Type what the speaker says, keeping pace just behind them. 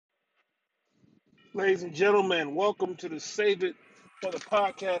Ladies and gentlemen, welcome to the Save It for the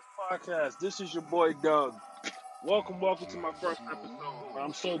podcast. This is your boy Doug. Welcome to my first episode.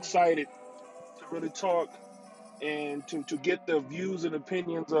 I'm so excited to really talk and to get the views and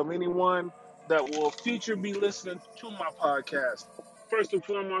opinions of anyone that will future be listening to my podcast. First and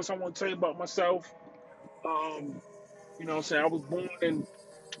foremost, I want to tell you about myself. Um, what I'm saying, I was born in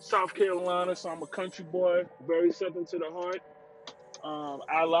South Carolina, so I'm a country boy, very something to the heart.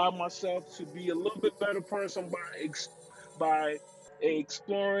 I allow myself to be a little bit better person by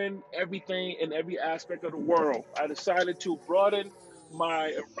exploring everything in every aspect of the world. I decided to broaden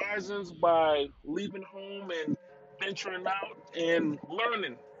my horizons by leaving home and venturing out and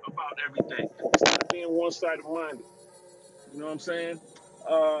learning about everything instead of being one-sided minded. You know what I'm saying?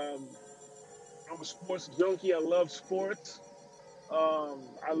 Um, I'm a sports junkie. I love sports.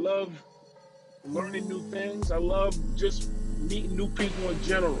 I love learning new things. I love just meeting new people in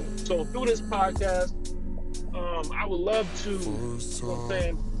general. So through this podcast, I would love to, what I'm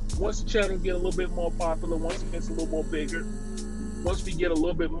saying, once the channel get a little bit more popular, once it gets a little more bigger, once we get a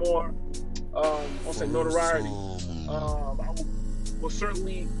little bit more, I'll say notoriety, I will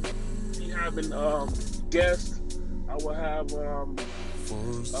certainly be having guests. I will have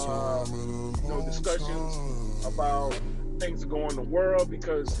discussions about things that go on in the world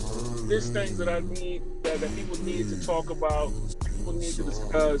because there's things that I need that people need to talk about, people need to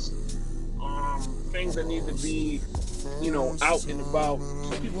discuss, things that need to be, out and about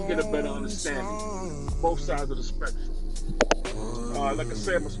so people get a better understanding, both sides of the spectrum. Like I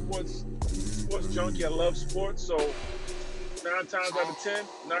said, I'm a sports junkie. I love sports, so 9 times out of 10,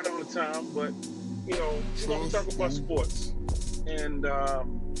 not all the time, but we're gonna be talking about sports. And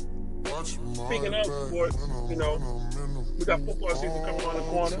speaking of sports, we got football season coming around the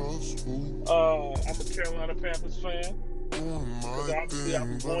corner. I'm a Carolina Panthers fan because obviously I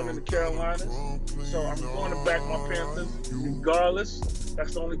was born in the Carolinas, so I'm going to back my Panthers regardless.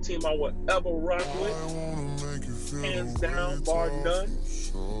 That's the only team I will ever rock with, hands down, bar none.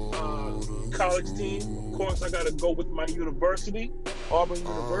 College team, of course, I got to go with my university, Auburn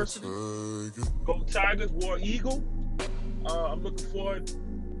University. Go Tigers, War Eagle. I'm looking forward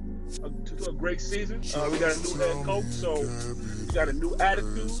to a great season. We got a new head coach, so we got a new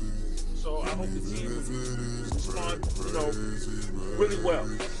attitude. So I hope the team responds, really well.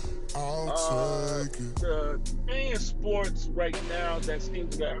 The thing in sports right now that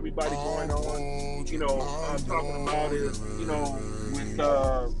seems to got everybody going on, talking about is, with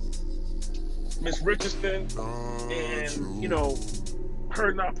Miss Richardson and,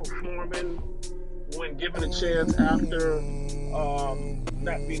 her not performing when given a chance after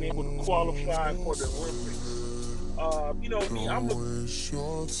not being able to qualify for the Olympics. Me, I'm a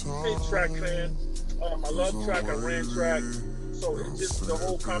big track fan. I love track. I ran track. So it's just the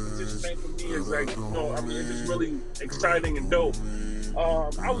whole competition thing for me is like, it's just really exciting and dope.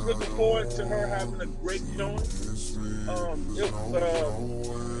 I was looking forward to her having a great showing. It was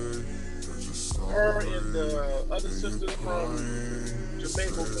her and the other sisters from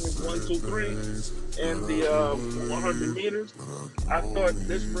Jamaica finished 1, 2, 3 in the 100 meters. I thought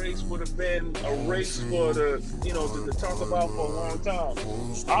this race would have been a race for to talk about for a long time.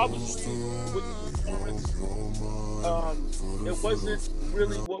 Obviously, with the performance, it wasn't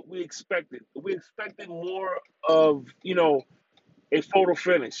really what we expected. We expected more of a photo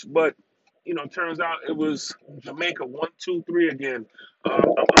finish, but turns out it was Jamaica 1, 2, 3 again. I'm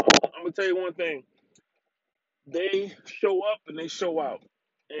gonna tell you one thing: they show up and they show out.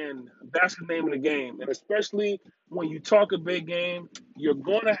 And that's the name of the game. And especially when you talk a big game, you're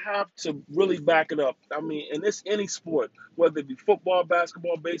going to have to really back it up. I mean, and it's any sport, whether it be football,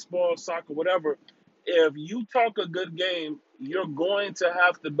 basketball, baseball, soccer, whatever. If you talk a good game, you're going to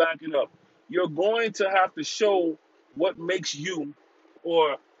have to back it up. You're going to have to show what makes you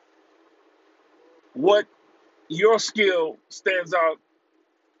or what your skill stands out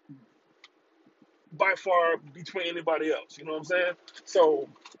by far between anybody else. You know what I'm saying? So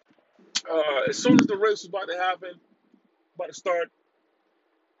as soon as the race was about to happen, about to start,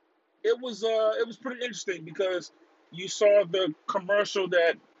 it was pretty interesting because you saw the commercial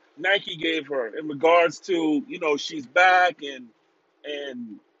that Nike gave her in regards to she's back and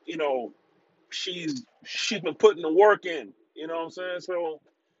she's been putting the work in. You know what I'm saying? So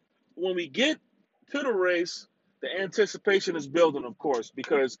when we get to the race, the anticipation is building, of course,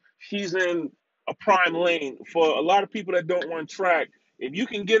 because she's in a prime lane. For a lot of people that don't run track, if you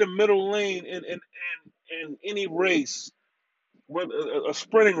can get a middle lane in any race, whether a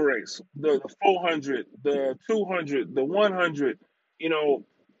sprinting race, the 400, the 200, the 100, those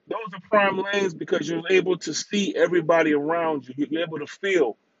are prime lanes because you're able to see everybody around you. You're able to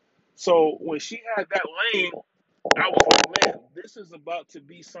feel. So when she had that lane, I was like, man, this is about to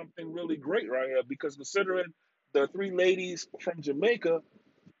be something really great right here. Because considering the three ladies from Jamaica,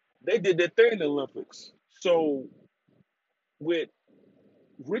 they did their thing in the Olympics. So with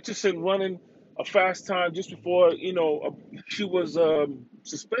Richardson running a fast time just before she was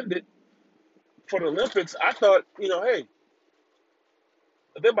suspended for the Olympics, I thought, hey,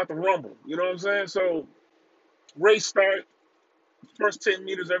 they're about to rumble. You know what I'm saying? So race start, first 10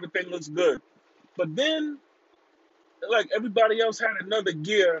 meters, everything looks good. But then, like everybody else had another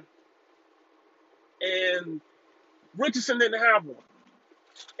gear, and Richardson didn't have one.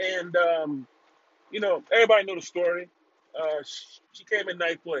 And everybody know the story. She came in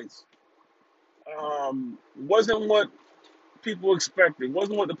ninth place. Wasn't what people expected.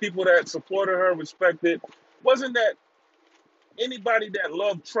 Wasn't what the people that supported her respected. Wasn't that anybody that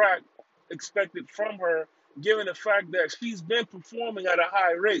loved track expected from her, given the fact that she's been performing at a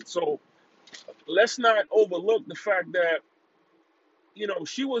high rate. So let's not overlook the fact that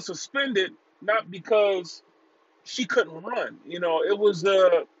she was suspended not because she couldn't run. It was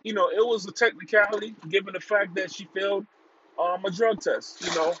a technicality, given the fact that she failed a drug test.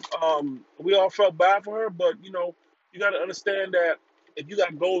 We all felt bad for her, but you got to understand that if you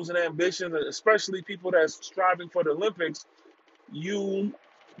got goals and ambitions, and especially people that's striving for the Olympics, you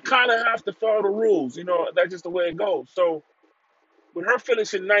kind of have to follow the rules. That's just the way it goes. So with her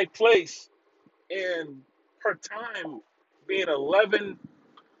finishing ninth place and her time being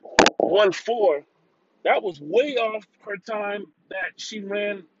 11:14, that was way off her time that she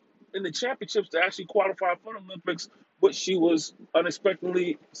ran in the championships to actually qualify for the Olympics, which she was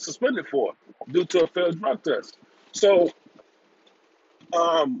unexpectedly suspended for due to a failed drug test. So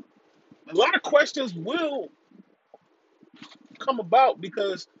um, a lot of questions will come about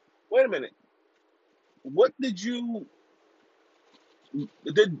because, wait a minute, what did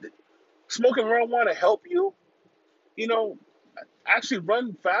smoking marijuana help you? You know, actually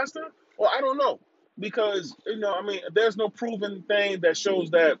run faster? Well, I don't know because I mean, there's no proven thing that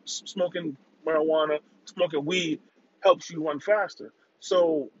shows that smoking marijuana, smoking weed helps you run faster.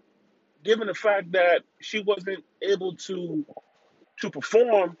 So, given the fact that she wasn't able to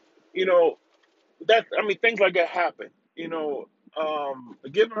perform, you know, that I mean, things like that happen.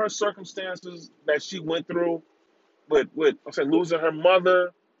 Given her circumstances that she went through with I said losing her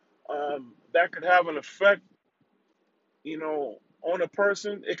mother, that could have an effect, on a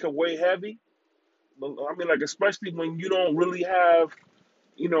person. It could weigh heavy. I mean, like especially when you don't really have,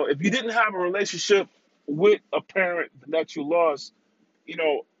 if you didn't have a relationship with a parent that you lost,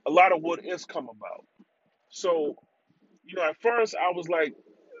 a lot of what is come about. So, at first I was like,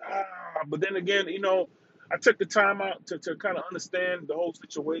 but then again, I took the time out to kind of understand the whole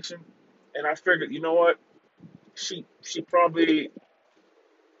situation, and I figured, you know what, she probably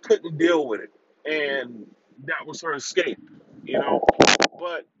couldn't deal with it, and that was her escape, you know.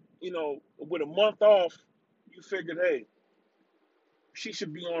 But with a month off, you figured, hey, she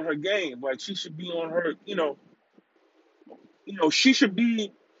should be on her game. Like she should be on her, she should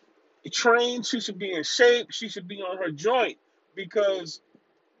be trained. She should be in shape. She should be on her joint because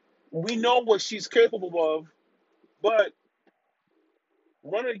we know what she's capable of. But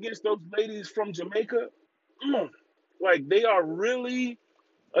running against those ladies from Jamaica, like they are really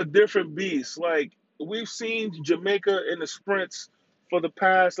a different beast. Like we've seen Jamaica in the sprints for the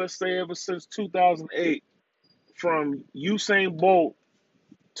past, let's say, ever since 2008, from Usain Bolt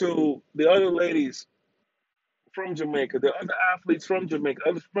to the other ladies from Jamaica, the other athletes from Jamaica,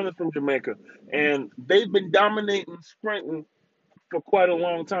 other sprinters from Jamaica, and they've been dominating sprinting for quite a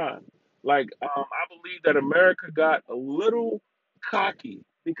long time. Like I believe that America got a little cocky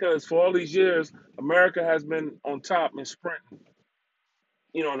because for all these years, America has been on top in sprinting.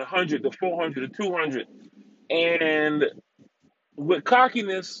 The 100, the 400, the 200, and with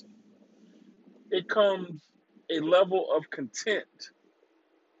cockiness, it comes a level of content.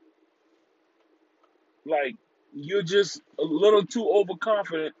 Like you're just a little too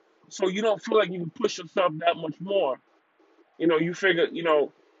overconfident, so you don't feel like you can push yourself that much more. You figure, I mean,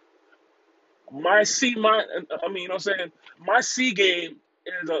 what I'm saying, my C game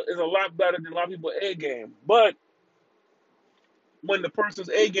is a lot better than a lot of people's A game. But when the person's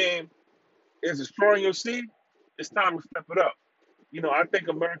A game is destroying your C, it's time to step it up. I think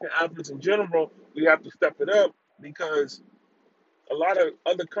American athletes in general, we have to step it up because a lot of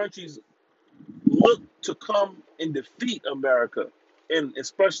other countries look to come and defeat America, and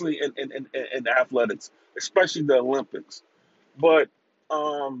especially in athletics, especially the Olympics. But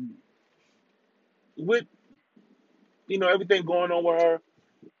with everything going on with her,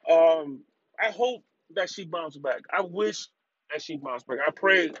 I hope that she bounced back. I wish and she bounced back. I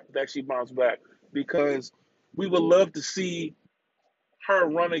pray that she bounced back because we would love to see her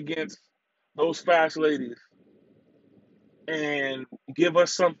run against those fast ladies and give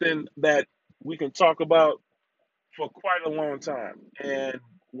us something that we can talk about for quite a long time. And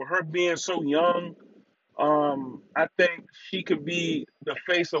with her being so young, I think she could be the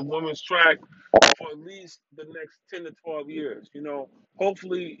face of women's track for at least the next 10 to 12 years.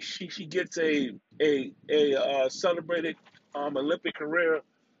 Hopefully she gets a celebrated Olympic career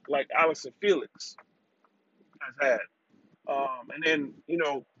like Allison Felix has had. And then,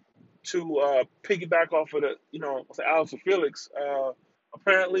 to piggyback off of Allison Felix,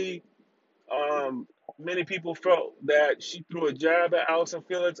 apparently um, many people felt that she threw a jab at Allison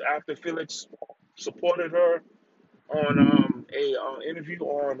Felix after Felix supported her on a interview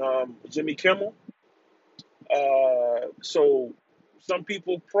on Jimmy Kimmel. So some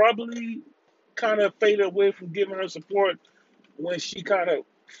people probably kind of faded away from giving her support when she kind of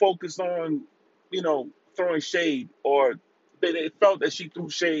focused on, throwing shade, or they felt that she threw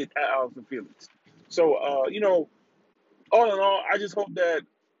shade at Allison Felix. So, all in all, I just hope that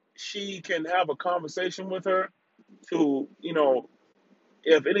she can have a conversation with her to,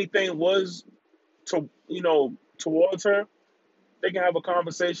 if anything was towards her, they can have a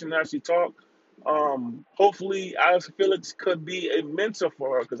conversation and actually talk. Hopefully, Alex Felix could be a mentor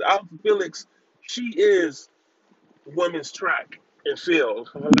for her because Alex Felix, she is women's track and field.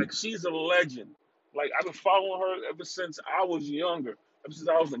 Like, she's a legend. Like, I've been following her ever since I was younger, ever since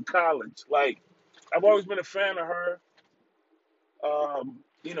I was in college. Like, I've always been a fan of her. Um,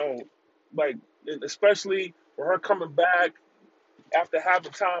 you know, like, especially for her coming back after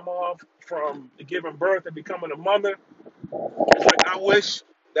having time off from giving birth and becoming a mother. It's like I wish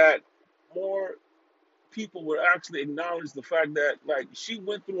that more people would actually acknowledge the fact that, like, she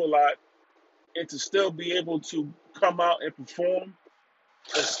went through a lot, and to still be able to come out and perform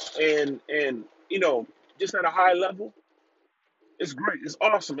and just at a high level, it's great. It's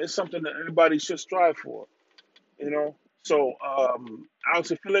awesome. It's something that everybody should strive for. You know. So,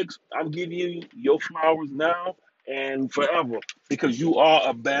 Alex Felix, I'm giving you your flowers now and forever because you are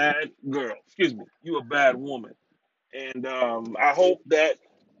a bad girl. Excuse me, you a bad woman. And I hope that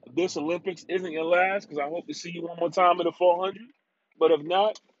this Olympics isn't your last because I hope to see you one more time in the 400. But if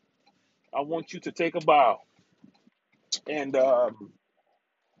not, I want you to take a bow and,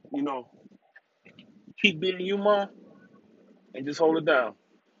 you know, keep being you, ma, and just hold it down.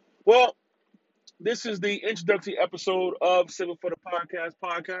 Well, this is the introductory episode of Civil for the Podcast.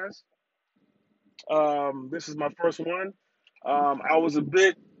 This is my first one. I was a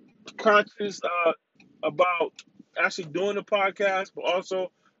bit conscious about actually doing the podcast, but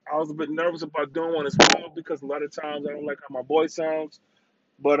also I was a bit nervous about doing one as well because a lot of times I don't like how my voice sounds.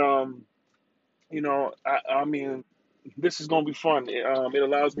 But I mean, this is gonna be fun. It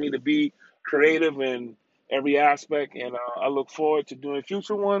allows me to be creative in every aspect, and I look forward to doing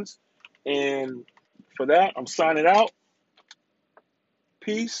future ones. And for that, I'm signing out.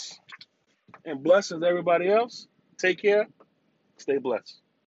 Peace and blessings, everybody else. Take care. Stay blessed.